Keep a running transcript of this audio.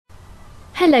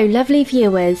Hello lovely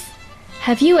viewers.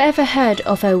 Have you ever heard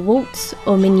of a waltz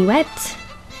or minuet?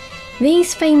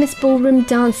 These famous ballroom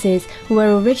dances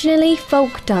were originally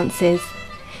folk dances.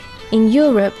 In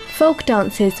Europe, folk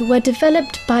dances were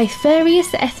developed by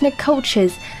various ethnic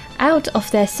cultures out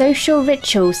of their social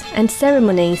rituals and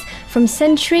ceremonies from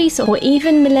centuries or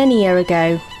even millennia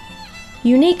ago.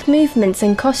 Unique movements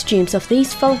and costumes of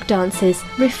these folk dances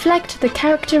reflect the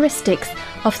characteristics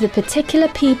of the particular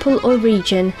people or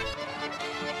region.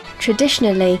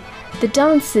 Traditionally, the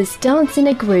dancers dance in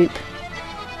a group.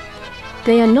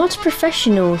 They are not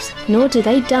professionals, nor do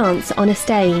they dance on a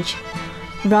stage.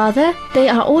 Rather, they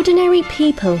are ordinary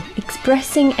people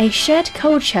expressing a shared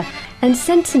culture and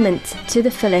sentiment to the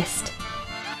fullest.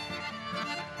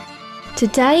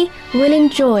 Today, we'll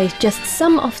enjoy just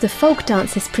some of the folk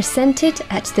dances presented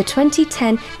at the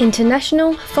 2010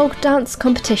 International Folk Dance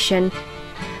Competition.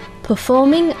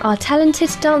 Performing are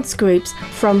talented dance groups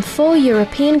from 4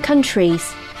 European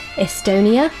countries: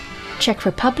 Estonia, Czech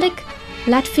Republic,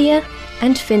 Latvia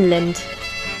and Finland.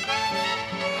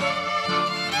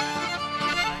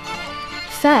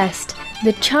 First,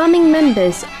 the charming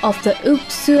members of the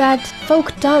Upsead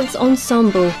folk dance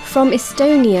ensemble from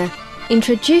Estonia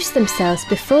introduce themselves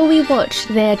before we watch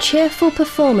their cheerful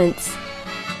performance.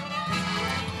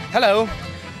 Hello,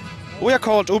 we are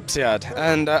called Upsead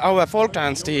and our folk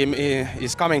dance team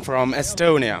is coming from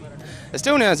Estonia.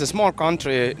 Estonia is a small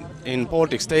country in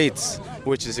Baltic states,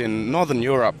 which is in Northern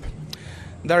Europe.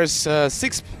 There is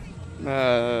 6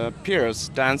 peers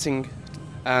dancing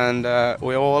and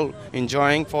we're all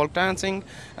enjoying folk dancing,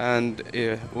 and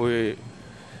we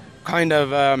kind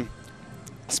of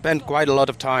spend quite a lot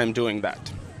of time doing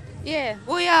that. Yeah,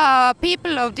 we are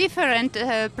people of different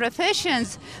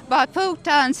professions, but folk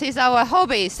dance is our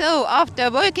hobby. So after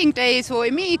working days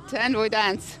we meet and we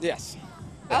dance. Yes.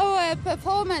 Our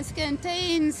performance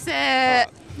contains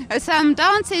some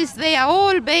dances. They are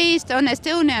all based on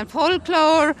Estonian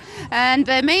folklore, and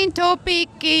the main topic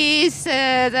is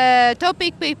the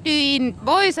topic between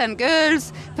boys and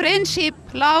girls, friendship,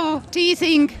 love,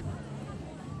 teasing.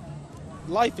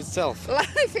 Life itself.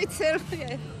 Life itself,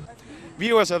 yeah.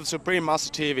 Viewers of Supreme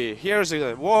Master TV, here's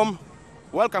a warm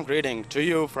welcome greeting to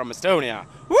you from Estonia.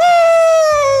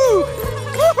 Woo!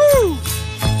 Woohoo!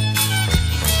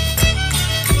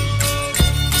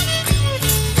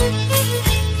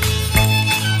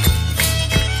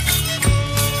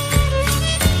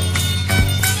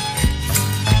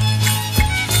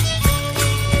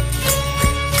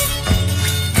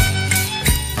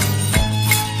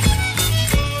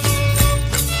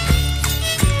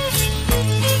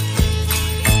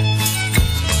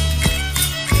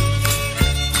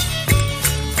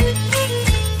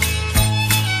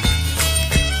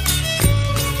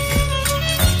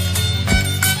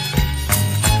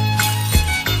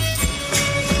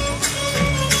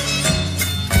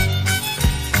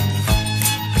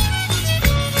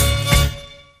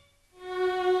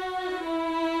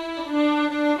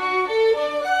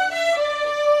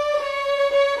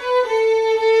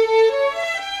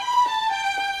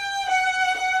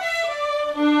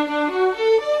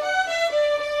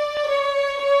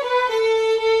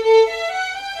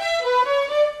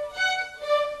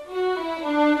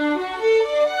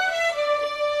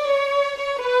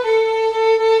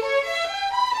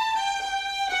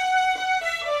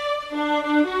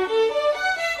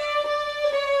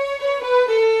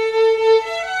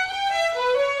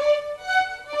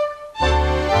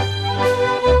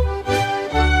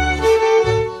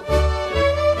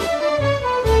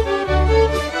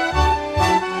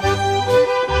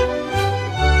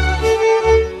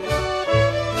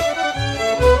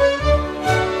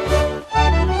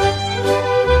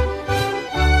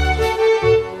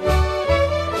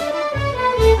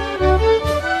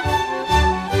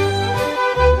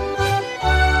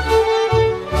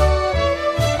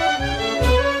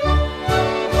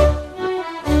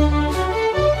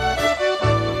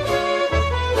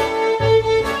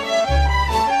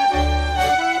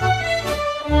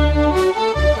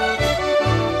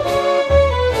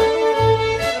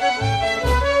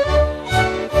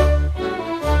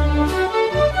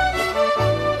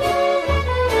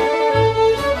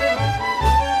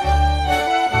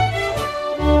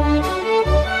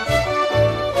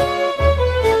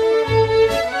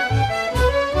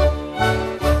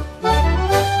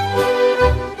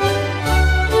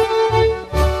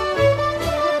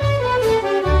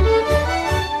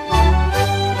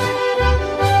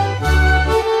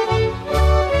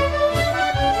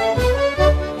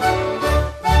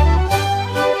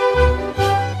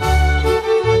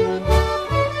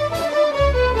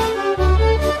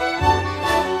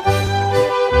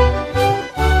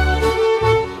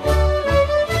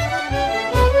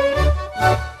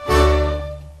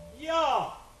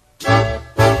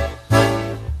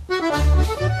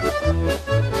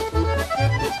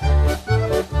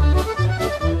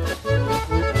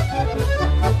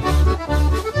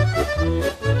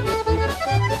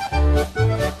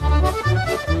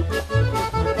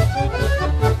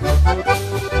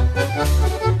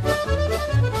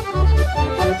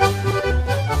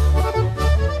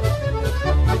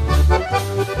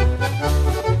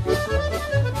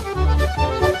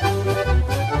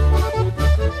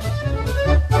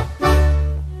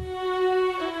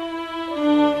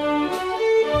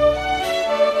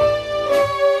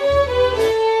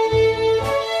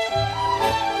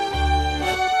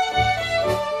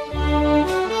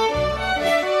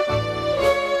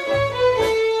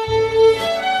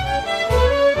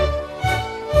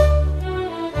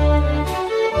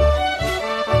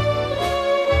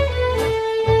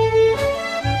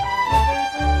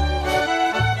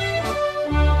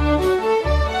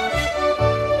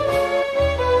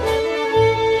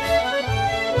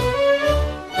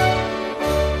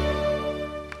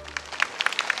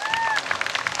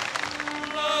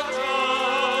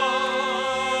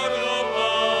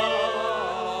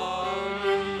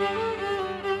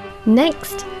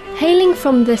 Next, hailing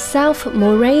from the South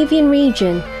Moravian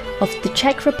region of the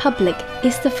Czech Republic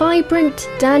is the vibrant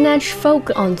Danaj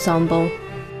folk ensemble.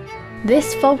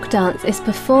 This folk dance is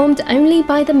performed only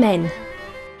by the men.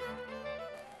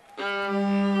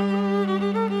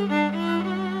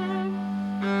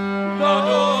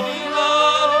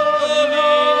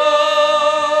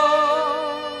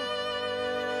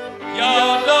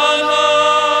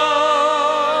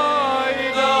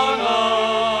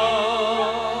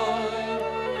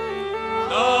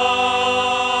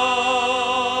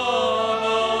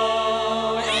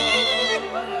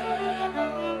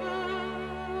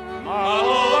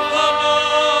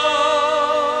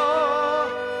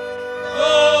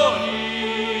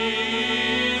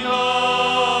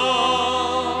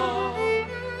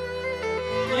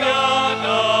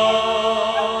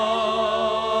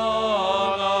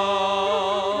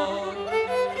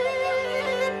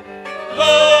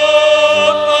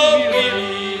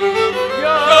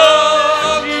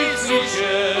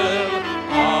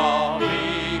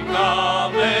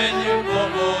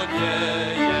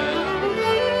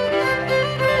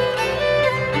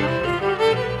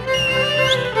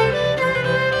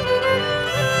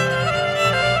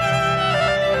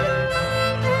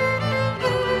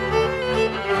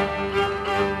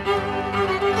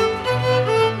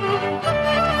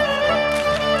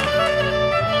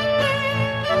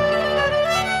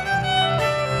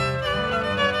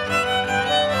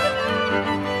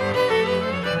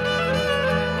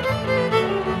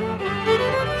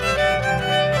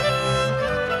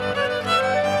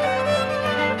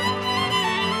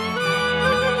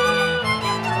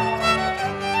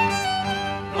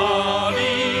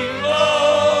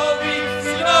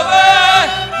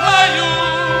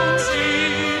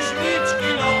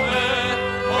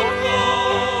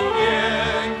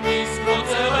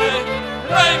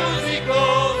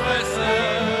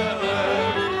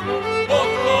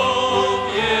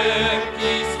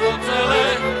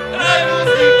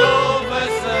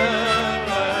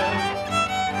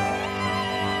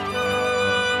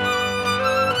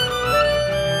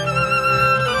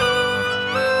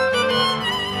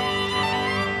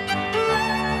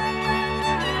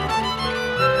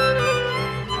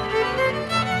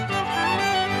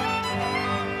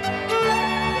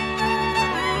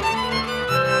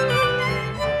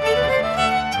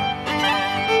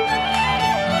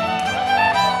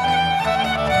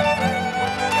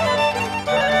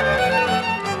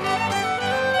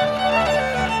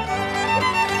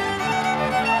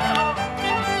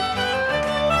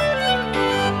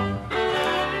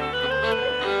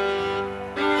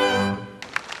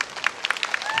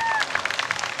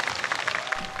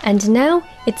 And now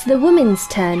it's the women's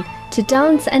turn to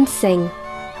dance and sing.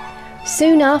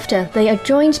 Soon after, they are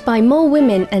joined by more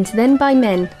women and then by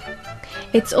men.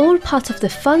 It's all part of the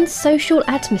fun social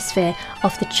atmosphere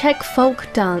of the Czech folk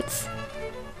dance.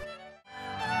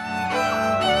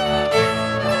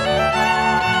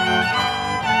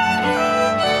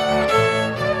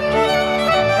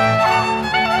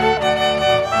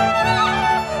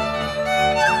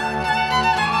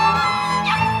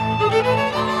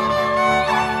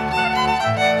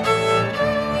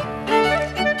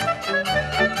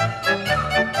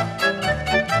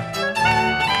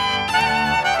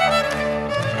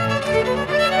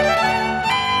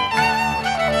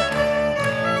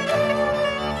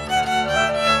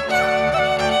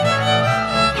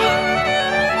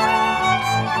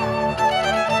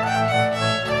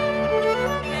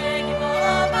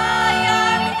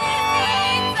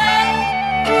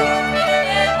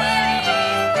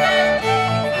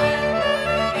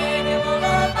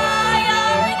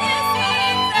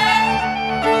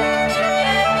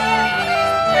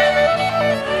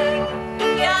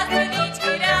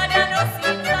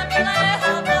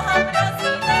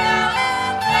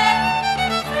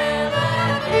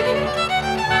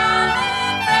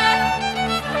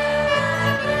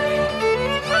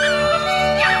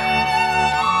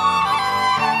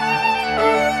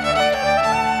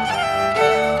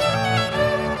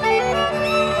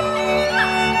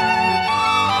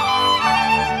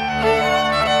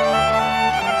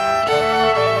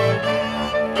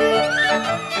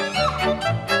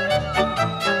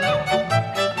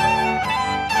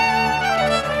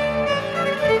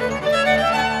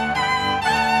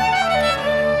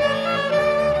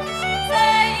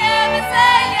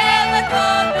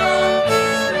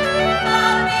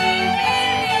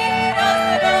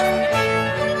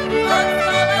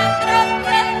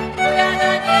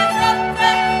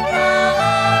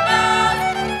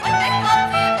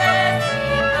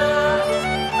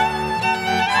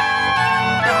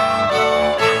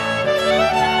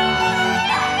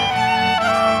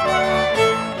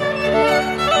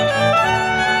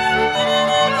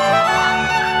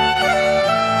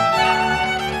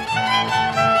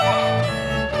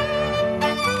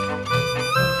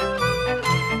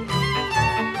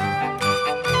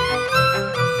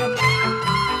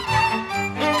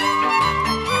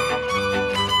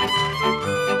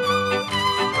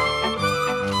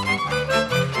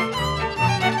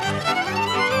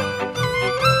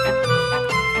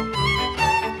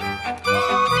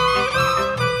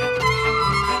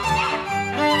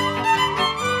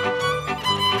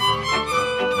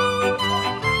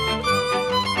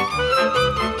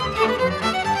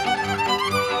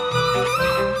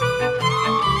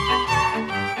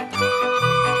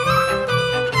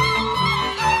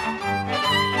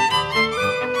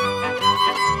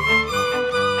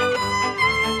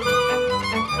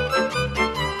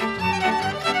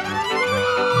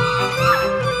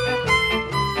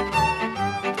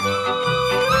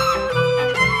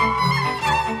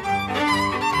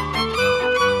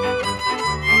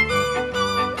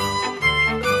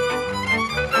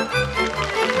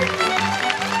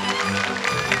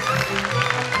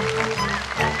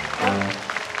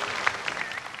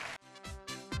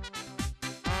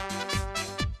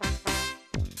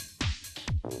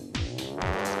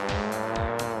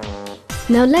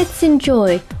 Now let's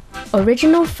enjoy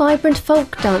original vibrant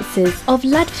folk dances of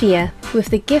Latvia with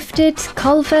the gifted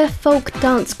Kalver folk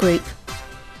dance group.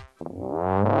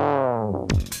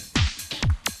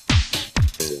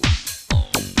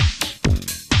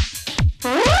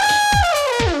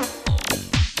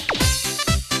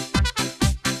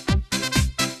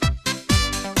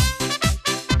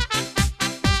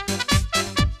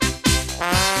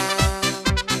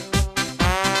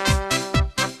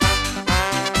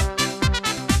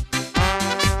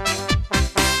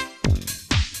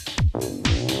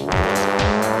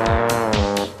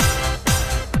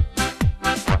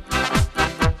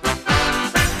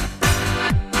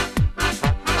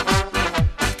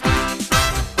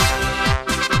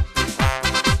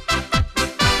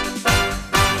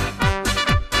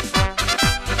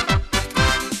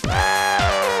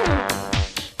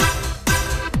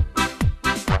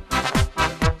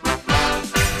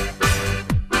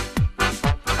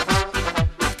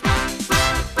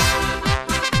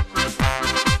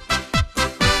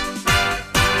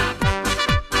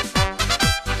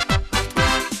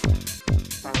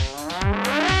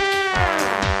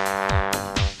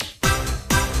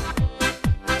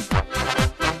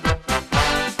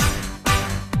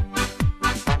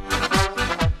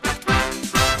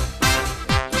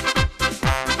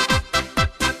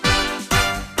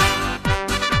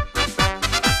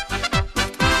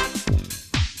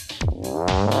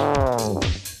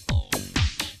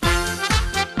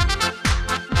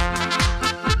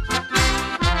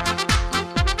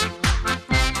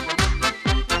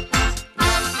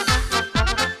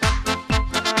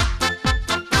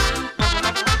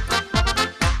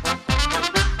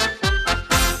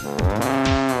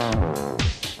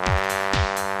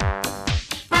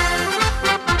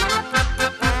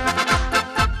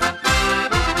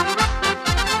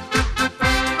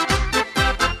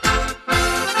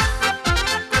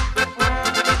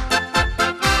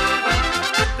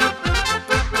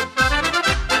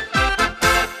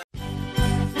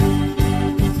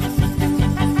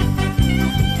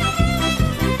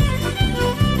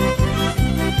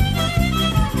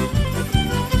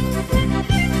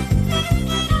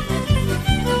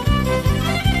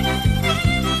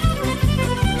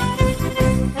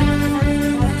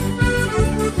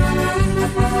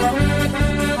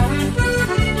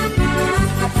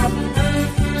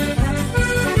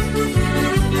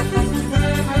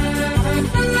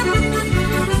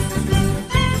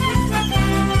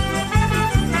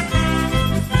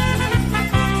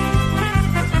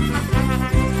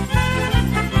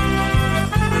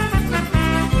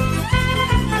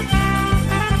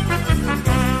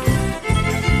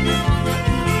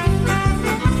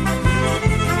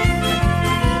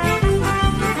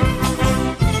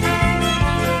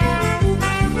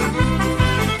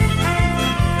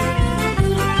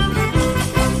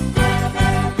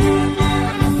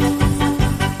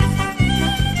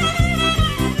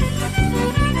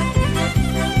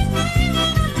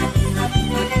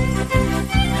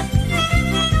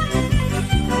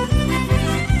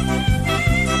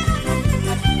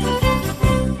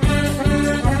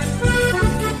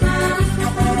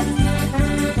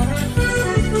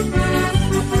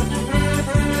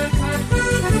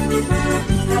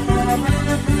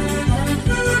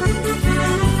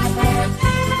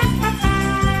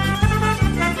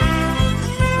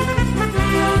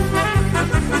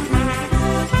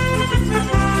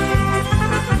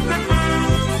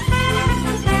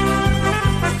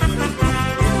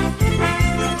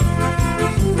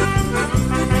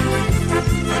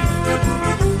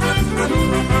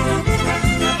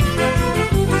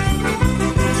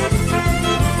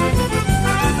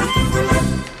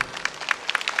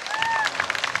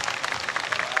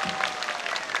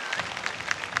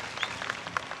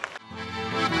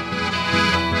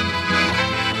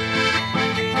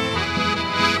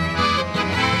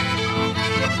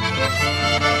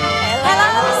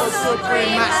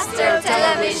 Supreme Master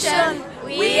Television.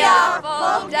 We are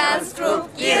folk dance group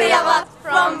Kirjavat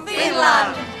from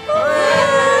Finland.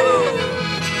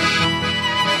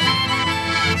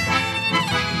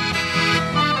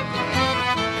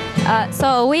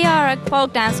 So we are a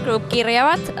folk dance group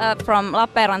Kirjavat from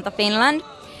Lappeenranta, Finland.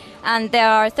 And there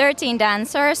are 13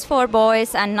 dancers, 4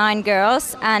 boys and 9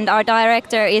 girls. And our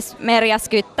director is Merja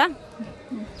Skytta.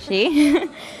 She.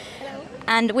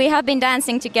 And we have been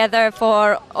dancing together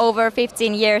for over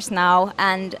 15 years now.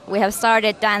 And we have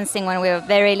started dancing when we were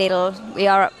very little. We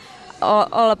are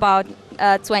all about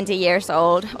 20 years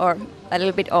old or a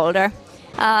little bit older.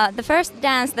 The first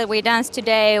dance that we danced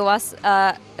today was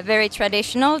a very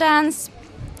traditional dance.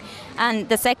 And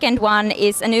the second one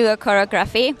is a newer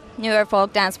choreography, newer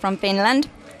folk dance from Finland.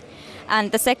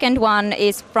 And the second one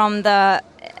is from the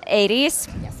 80s,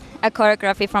 a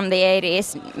choreography from the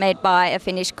 80s made by a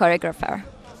Finnish choreographer.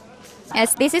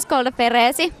 Yes, this is called a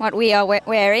feresi, what we are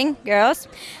wearing, girls.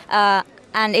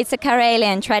 And it's a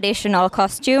Karelian traditional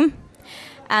costume.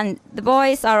 And the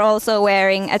boys are also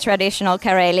wearing a traditional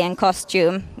Karelian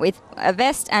costume with a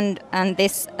vest and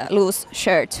this loose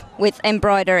shirt with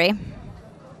embroidery.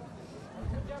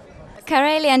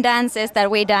 Karelian dances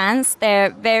that we dance,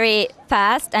 they're very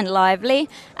fast and lively,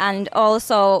 and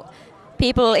also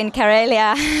people in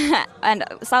Karelia and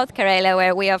South Karelia,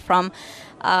 where we are from,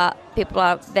 people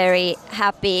are very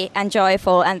happy and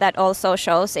joyful, and that also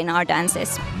shows in our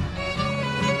dances.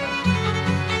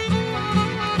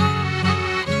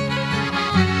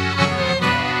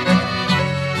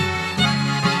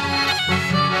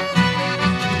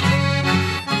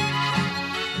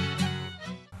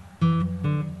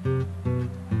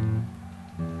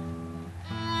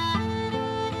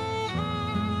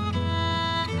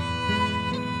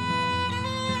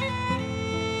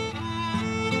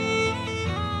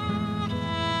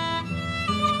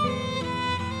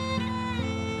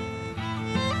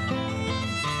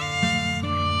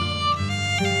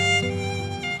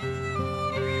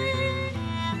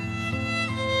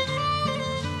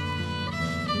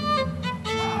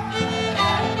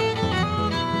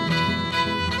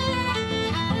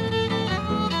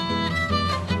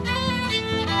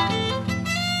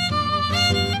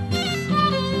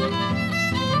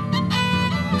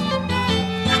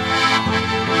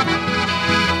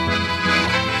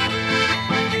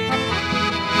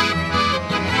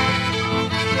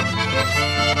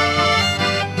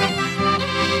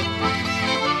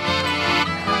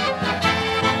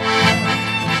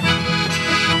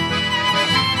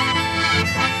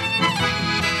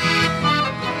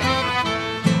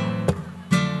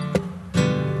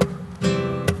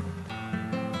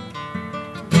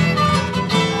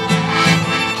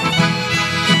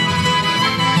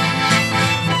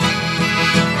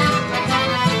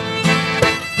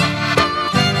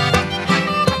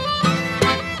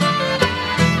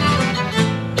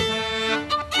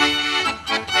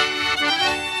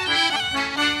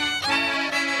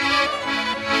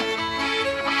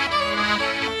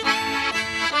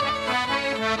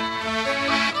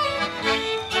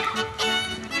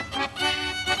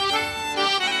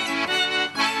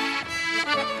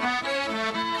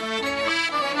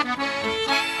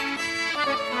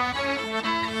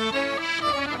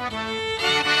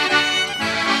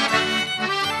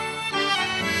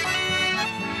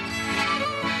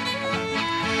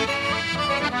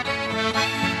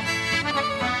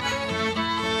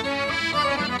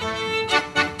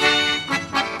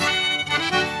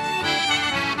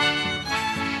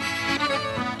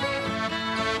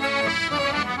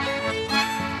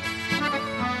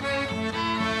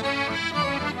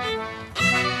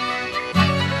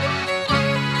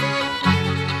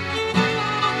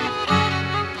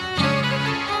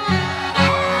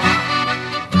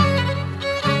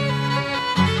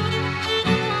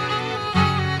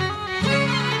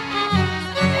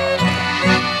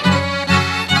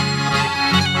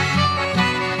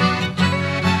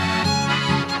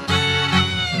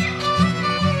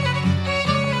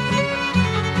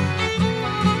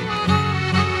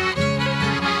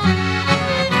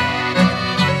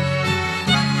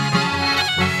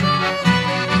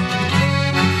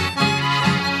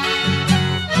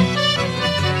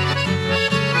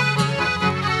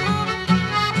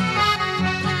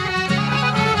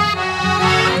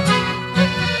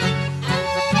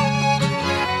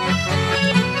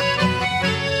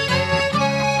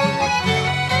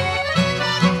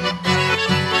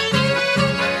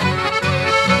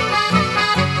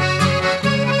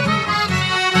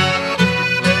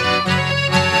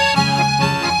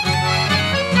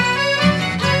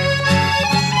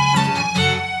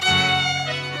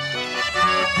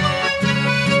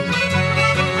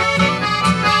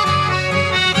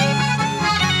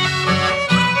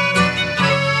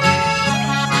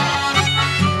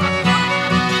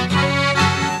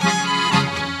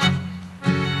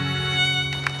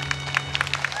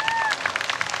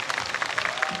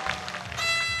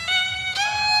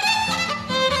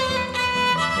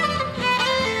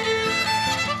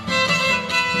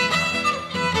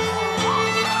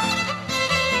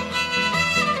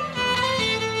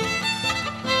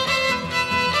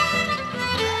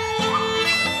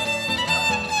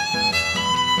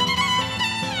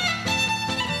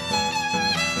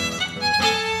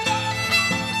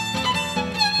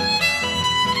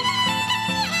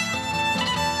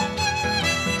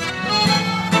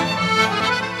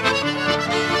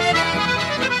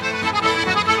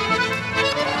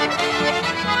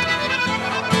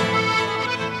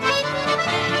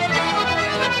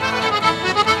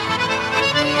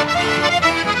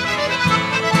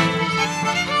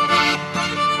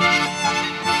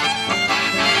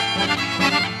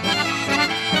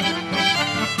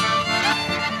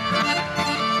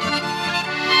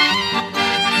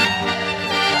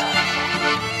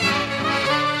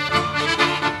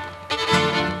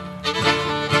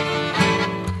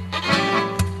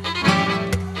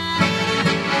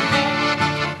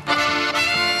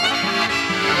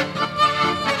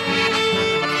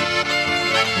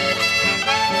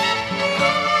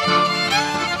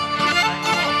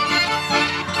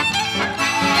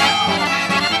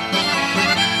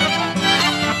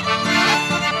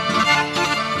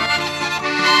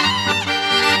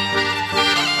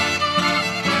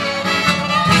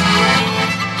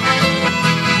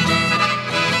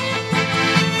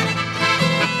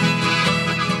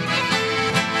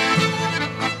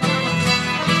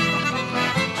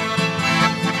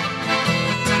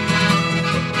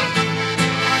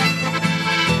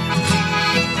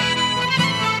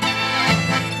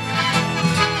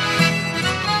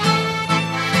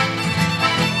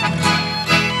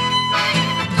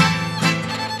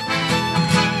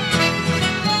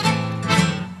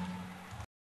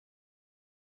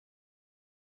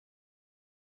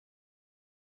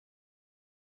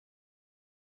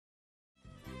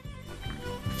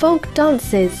 folk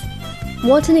dances.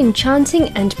 What an enchanting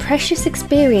and precious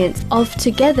experience of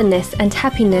togetherness and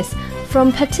happiness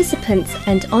from participants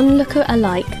and onlooker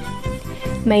alike.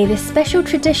 May this special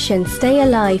tradition stay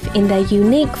alive in their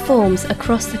unique forms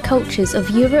across the cultures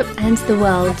of Europe and the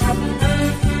world.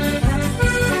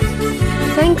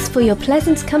 Thanks for your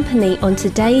pleasant company on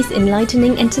today's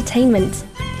enlightening entertainment.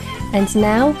 And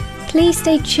now, please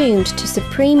stay tuned to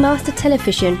Supreme Master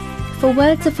Television for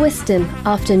words of wisdom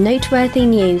after noteworthy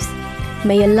news.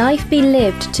 May your life be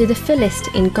lived to the fullest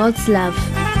in God's love.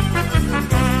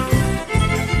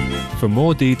 For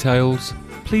more details,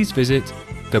 please visit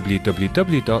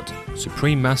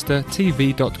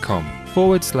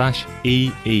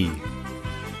www.suprememastertv.com/EE.